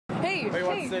hey, Wait,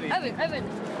 what city? Evan.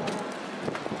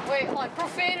 Wait, hold on.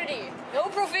 Profanity. No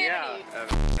profanity. Yeah.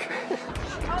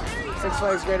 Six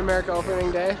Flags Great America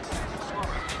opening day.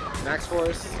 Max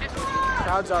Force.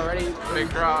 Crowd's already big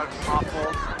crowd.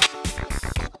 Awful.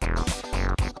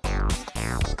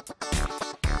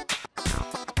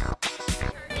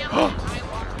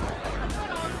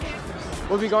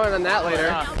 We'll be going on that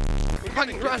later.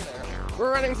 Fucking run!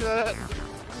 We're running to the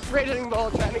Raging Bull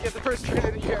trying to get the first train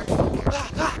of the year.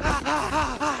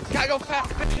 Gotta go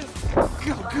fast, bitches!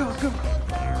 Go!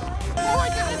 Oh my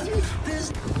god!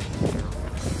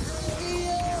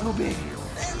 So big.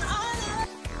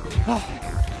 Oh,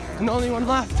 I'm the only one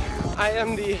left. I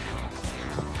am the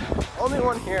only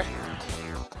one here.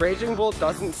 Raging Bull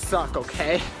doesn't suck,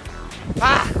 okay?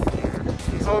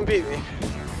 Someone beat me.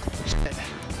 Shit.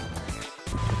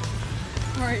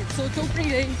 Alright, so it's opening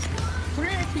day,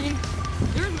 2019,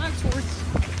 there's Max Force,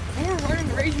 and we're running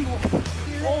the Raging Bull.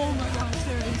 Oh my gosh,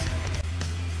 there it is.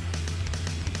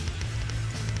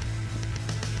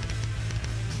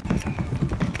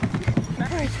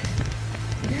 Alright,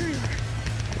 here we are.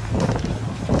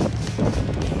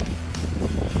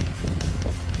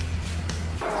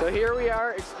 So here we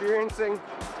are experiencing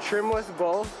trimless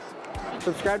bull.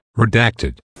 Subscribe.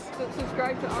 Redacted.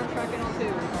 Subscribe to On Track and All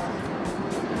too.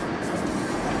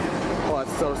 Oh,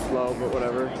 it's so slow, but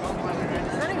whatever.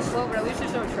 It's running slow, but at least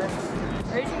there's no trims.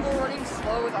 Raging Bull running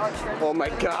slow without trims. Oh my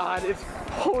god, it's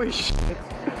holy shit.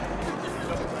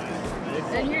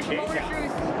 And here's the moment of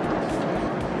truth.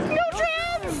 No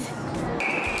trims!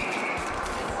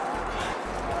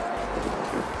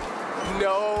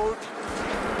 No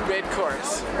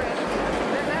mid-course.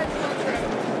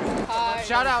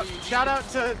 Shout out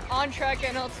to On Track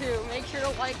NL2. Make sure to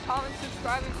like, comment,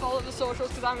 subscribe, and follow the socials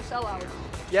because I'm a sellout.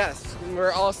 Yes,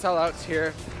 we're all sellouts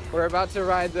here. We're about to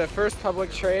ride the first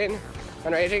public train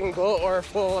on Raging Bull or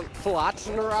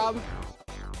Flattenrob.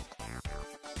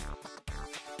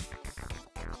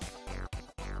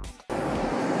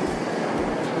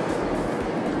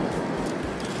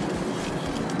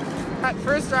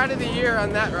 First ride of the year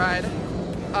on that ride.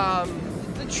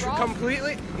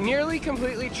 Nearly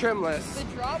completely trimless. The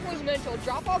drop was mental.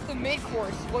 Drop off the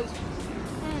mid-course was...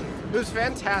 It was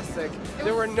fantastic.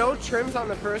 There were no trims on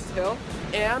the first hill,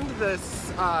 and the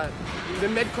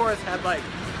mid-course had like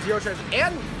 0 trims.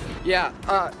 And yeah,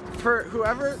 for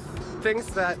whoever thinks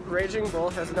that Raging Bull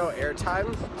has no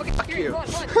airtime, okay, fuck here, you.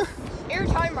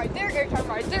 Airtime right there, airtime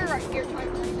right there, airtime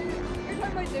right there,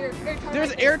 airtime right there, airtime. There's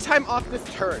right there. airtime off this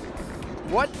turn.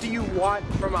 What do you want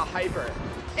from a hyper?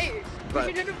 Hey,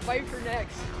 we should do Viper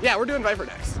next. Yeah, we're doing Viper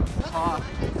next.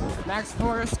 Max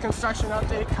Force construction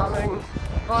update coming.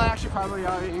 Well, it actually probably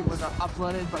already was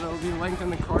uploaded, but it'll be linked in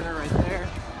the corner right there.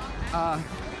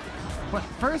 But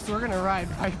first, we're gonna ride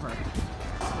Viper.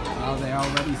 Oh, they're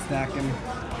already stacking.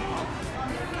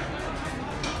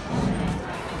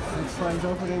 Six Flags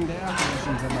opening day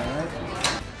operations, am I right?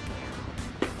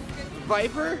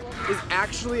 Viper is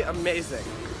actually amazing.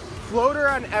 Floater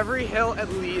on every hill at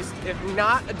least, if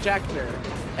not ejector.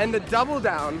 And the double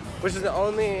down, which is the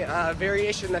only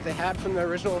variation that they had from the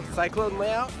original Cyclone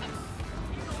layout,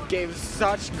 gave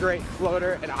such great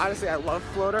floater. And honestly, I love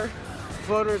floater.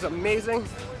 Floater is amazing.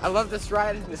 I love this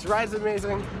ride. This ride's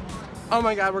amazing. Oh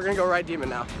my god, we're gonna go ride Demon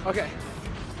now. Okay.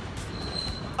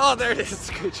 Oh, there it is,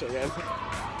 screeching in.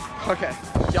 Okay,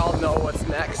 y'all know what's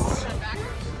next.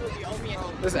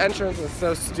 This entrance is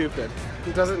so stupid.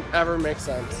 It doesn't ever make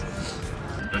sense.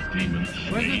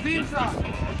 Where's the theme song?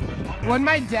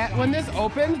 When this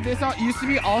opened, this used to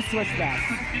be all switchbacks.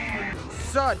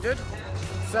 So, dude.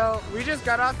 So we just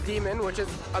got off Demon, which is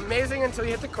amazing until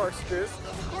you hit the corkscrews.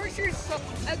 Corkscrews.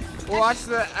 We'll watch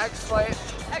the X-Flight.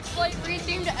 X-Flight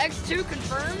rethemed to X2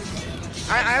 confirmed.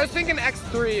 I was thinking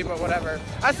X3, but whatever.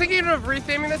 I was thinking of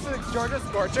retheming this to Georgia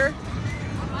Scorcher.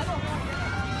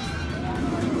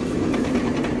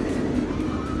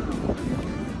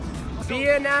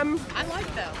 B&M. I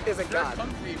like them. Is a god.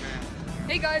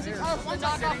 Hey guys, it's us, the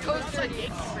knockoff coaster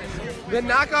idiots. The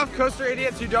knockoff coaster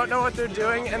idiots who don't know what they're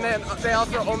doing, and then they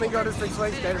also only go to Six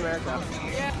Flags Great America.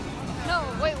 Yeah. No,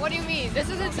 wait, what do you mean? This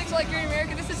isn't Six Flags Great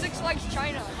America, this is Six Flags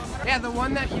China. Yeah, the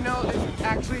one that you know is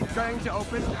actually going to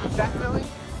open, definitely.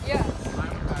 Yeah.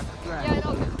 Right. Yeah, I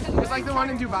know. It's like the one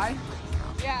in Dubai?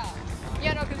 Yeah.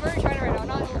 Yeah, no, because we're in China right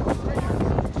now, not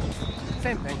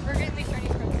Same thing. we're getting these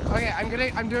Chinese friends. Okay,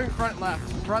 I'm doing front left.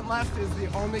 Front left is the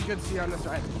only good seat on this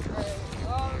ride.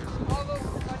 Alright, I'll go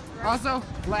front right. Also,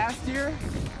 last year,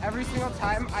 every single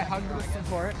time I hugged the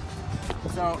support.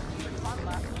 So,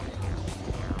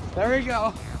 there we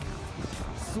go.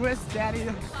 Swiss Daddy.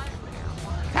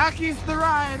 Taki's the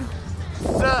ride.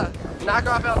 knock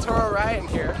off El Toro Ryan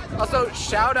here. Also,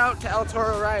 shout out to El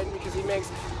Toro Ryan because he makes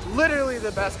literally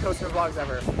the best coaster vlogs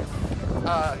ever.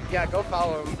 Yeah, go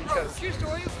follow him because... True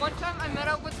story, one time I met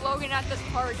up with Logan at this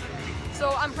park,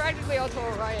 so I'm practically El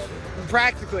Toro Ryan.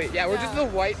 Practically, yeah, we're just the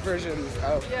white versions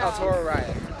of El Toro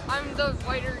Ryan. I'm the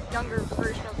whiter, younger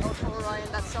version of El Toro Ryan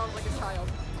that sounds like a child.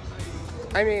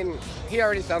 I mean, he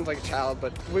already sounds like a child,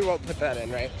 but we won't put that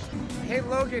in, right? Hey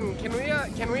Logan, can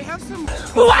we have some...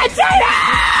 What's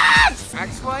it?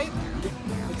 X-Flight?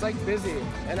 It's like busy,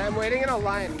 and I'm waiting in a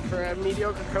line for a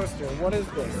mediocre coaster. What is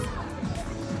this?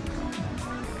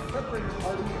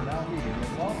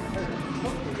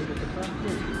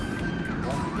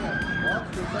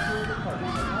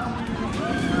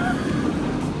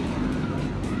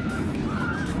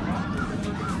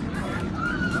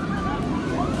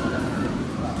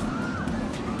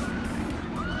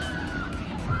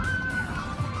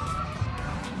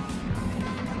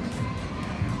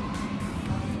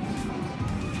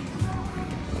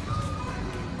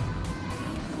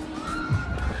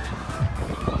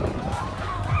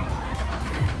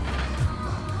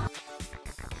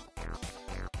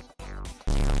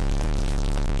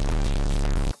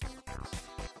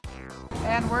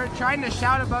 And we're trying to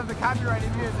shout above the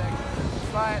copyrighted music,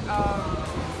 but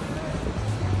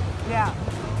yeah,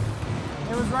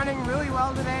 it was running really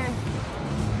well today.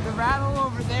 The rattle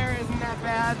over there isn't that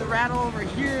bad. The rattle over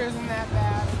here isn't that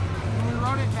bad. When we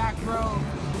rode it back row,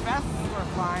 the vests were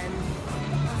fine.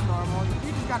 That's normal.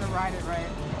 You just gotta ride it right.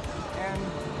 And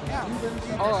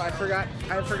yeah. Oh, I forgot.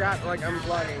 Like I'm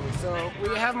vlogging. So we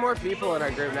have more people in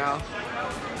our group now.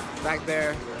 Back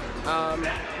there,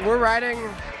 we're riding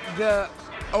the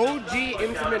OG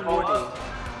Intimate Woody.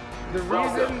 The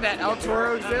reason that El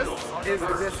Toro exists is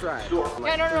this ride.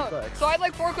 Yeah, no. So I had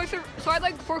like 4 clicks. So I had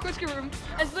like 4 clicks of room,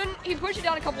 and so then he pushed it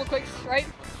down a couple of clicks, right?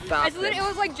 And so then it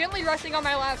was like gently resting on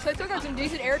my lap, so I still got some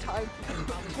decent air time.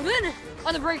 And then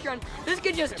on the brake run, this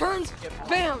kid just turns,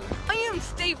 bam! I am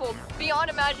stapled beyond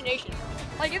imagination.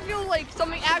 Like it feels like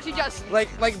something actually just like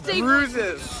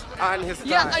bruises on his thighs.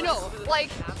 Yeah, I know. Like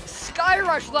Sky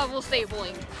Rush level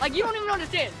stapling. Like you don't even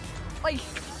understand. Like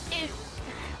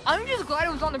I'm just glad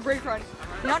it was on the brake run,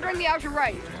 not during the actual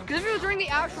ride. Because if it was during the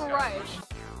actual ride.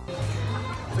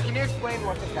 So can you explain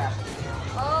what just happened?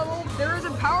 Well, there was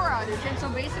a power outage, and so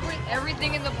basically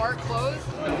everything in the park closed.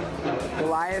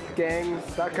 Goliath gang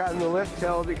stuck on the lift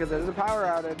hill because there's a power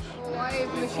outage.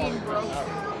 Goliath machine broke.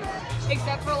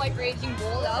 Except for like Raging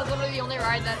Bull, that was literally the only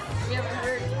ride that we ever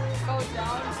heard go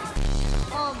down.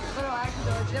 But no,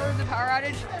 actually there was a power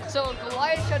outage. So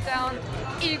Goliath shut down,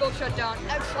 Eagle shut down,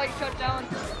 X-Flight shut down,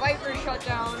 Viper shut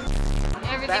down.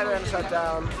 Batman shut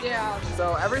down. Yeah.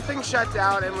 So everything shut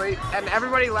down, and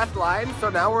everybody left line. So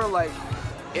now we're like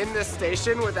in this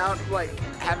station without like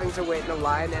having to wait in a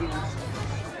line, and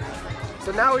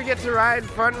so now we get to ride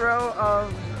front row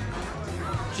of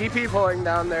GP pulling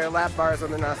down their lap bars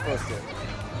when they're not supposed to.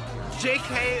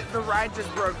 JK, the ride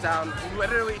just broke down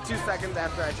literally 2 seconds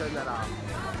after I turned that off.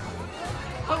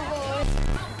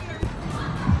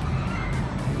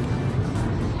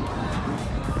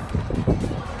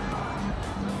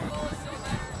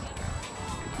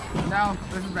 No,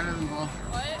 this is better than Bull.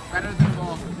 What? Better than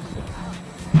Bull.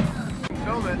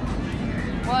 Film it.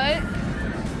 What?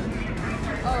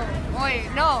 Oh, wait,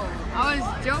 no. I was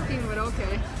joking, but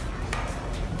okay.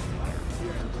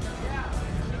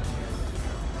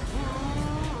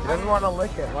 He doesn't want to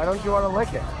lick it. Why don't you want to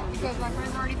lick it? Because my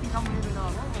friends already think I'm weird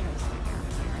enough.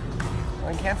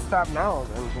 I can't stop now,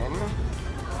 then, can you?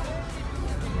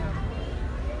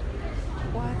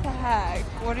 What the heck?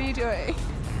 What are you doing?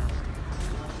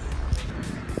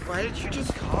 Why did you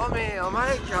just call me? Oh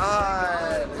my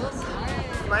god.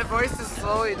 My voice is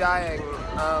slowly dying.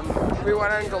 We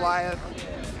went on Goliath.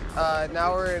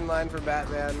 Now we're in line for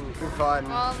Batman. Fun.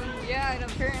 Yeah, and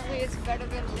apparently it's better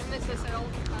than Nemesis at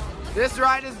Alton Towers. This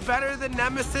ride is better than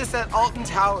Nemesis at Alton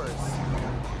Towers.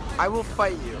 I will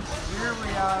fight you. Here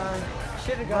we are,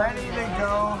 ready to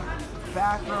go.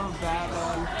 Back row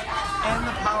Batman. And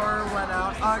the power went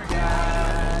out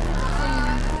again.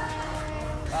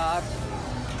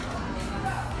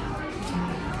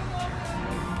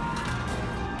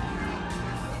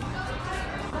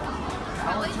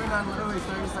 I was turned on literally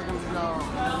 30 seconds ago,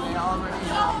 and they already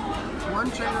have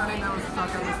one train running that was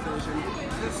stuck on the station.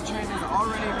 This train is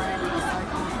already ready to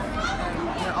cycle,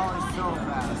 and they're always so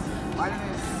fast. Why do they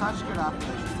have such good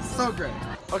operations? So great.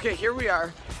 Okay, here we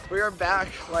are. We are back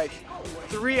like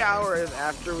 3 hours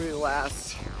after we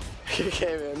last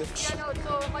came in. Yeah, no,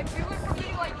 so like we went from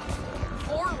getting like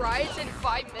 4 rides in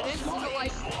 5 minutes to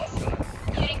like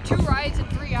getting 2 rides in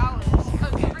 3 hours.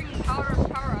 Bringing power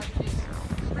outages.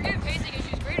 Forget pacing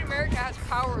issues. Great America gas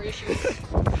power issues.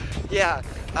 Yeah,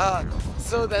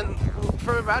 so then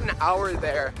for about an hour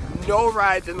there, no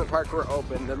rides in the park were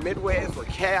open. The midways were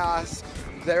chaos,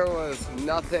 there was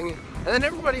nothing, and then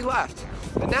everybody left.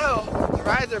 But now, the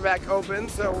rides are back open,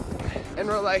 and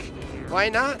we're like, why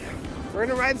not? We're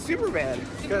gonna ride Superman.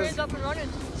 Superman's up and running,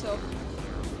 so.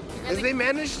 Because they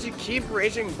managed to keep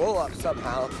Raging Bull up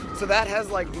somehow, so that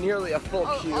has like nearly a full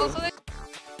queue.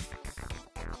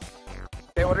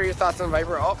 Okay, what are your thoughts on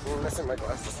Viper? Oh, I'm missing my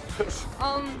glasses.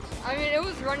 I mean, it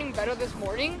was running better this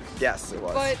morning. Yes, it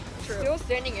was. But still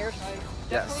standing airtime.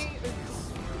 Yes. Definitely,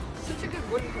 it's such a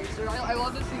good wooden coaster. I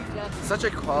love this thing to death. Such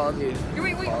a quality.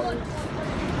 Wait, hold on.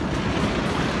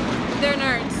 They're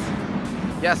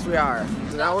nerds. Yes, we are.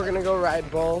 So now we're gonna go ride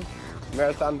Bull,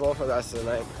 Marathon Bull for the rest of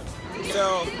the night.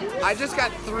 So, I just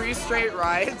got 3 straight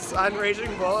rides on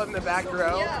Raging Bull in the back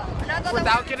row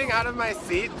without getting out of my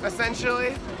seat,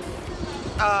 essentially.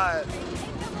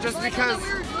 Just because,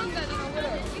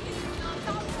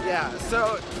 yeah,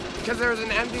 so, because there was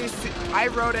an empty seat, I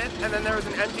rode it, and then there was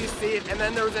an empty seat, and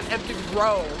then there was an empty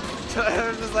row. So I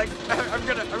was just like, I'm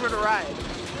gonna ride.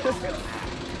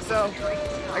 So,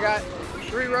 I got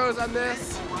 3 rows on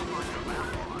this. It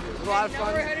was a lot of fun.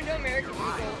 Now we're headed to American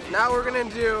Eagle. Now we're gonna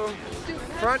do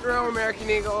front row American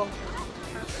Eagle.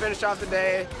 Finish off the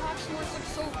day.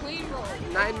 So clean, bro.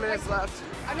 9 minutes left.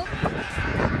 I don't.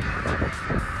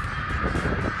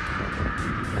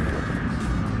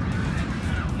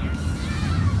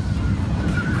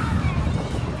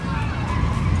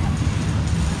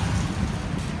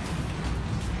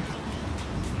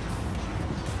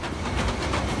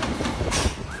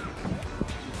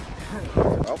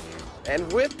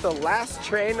 And with the last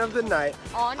train of the night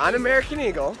on American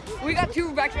Eagle, we got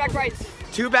 2 back-to-back rides.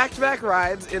 2 back-to-back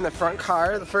rides in the front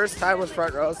car. The first time was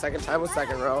front row, second time was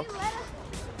second row.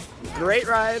 Great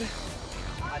ride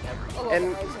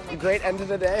and great end of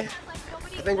the day.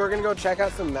 I think we're gonna go check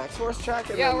out some Max Force track.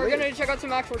 And yeah, we're gonna check out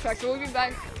some Max Force track. So we'll be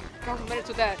back in a couple minutes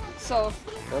with that. So.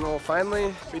 And we'll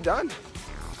finally be done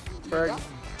for a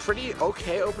pretty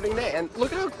okay opening day. And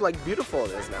look at how like beautiful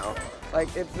it is now. Like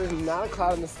there's not a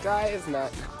cloud in the sky. It's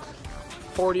not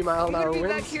 40-mile-an-hour winds.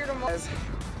 Back here tomorrow.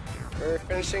 We're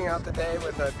finishing out the day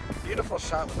with a beautiful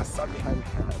shot with the sun behind my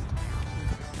head.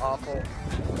 Awful.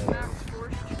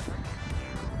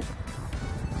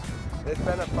 It's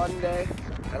been a fun day.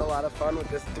 Had a lot of fun with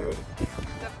this dude.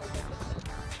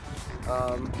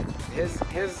 His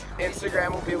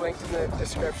Instagram will be linked in the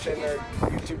description, or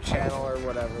YouTube channel, or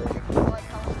whatever.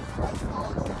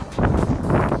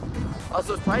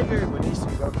 Also, it's probably very windy, so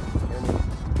you don't hear me.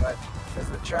 But there's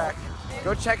the track.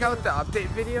 Go check out the update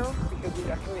video because we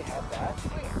definitely had that.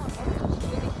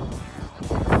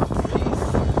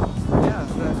 Yeah,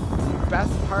 the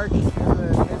best park in the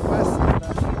Midwest.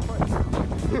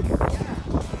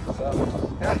 So,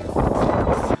 yeah.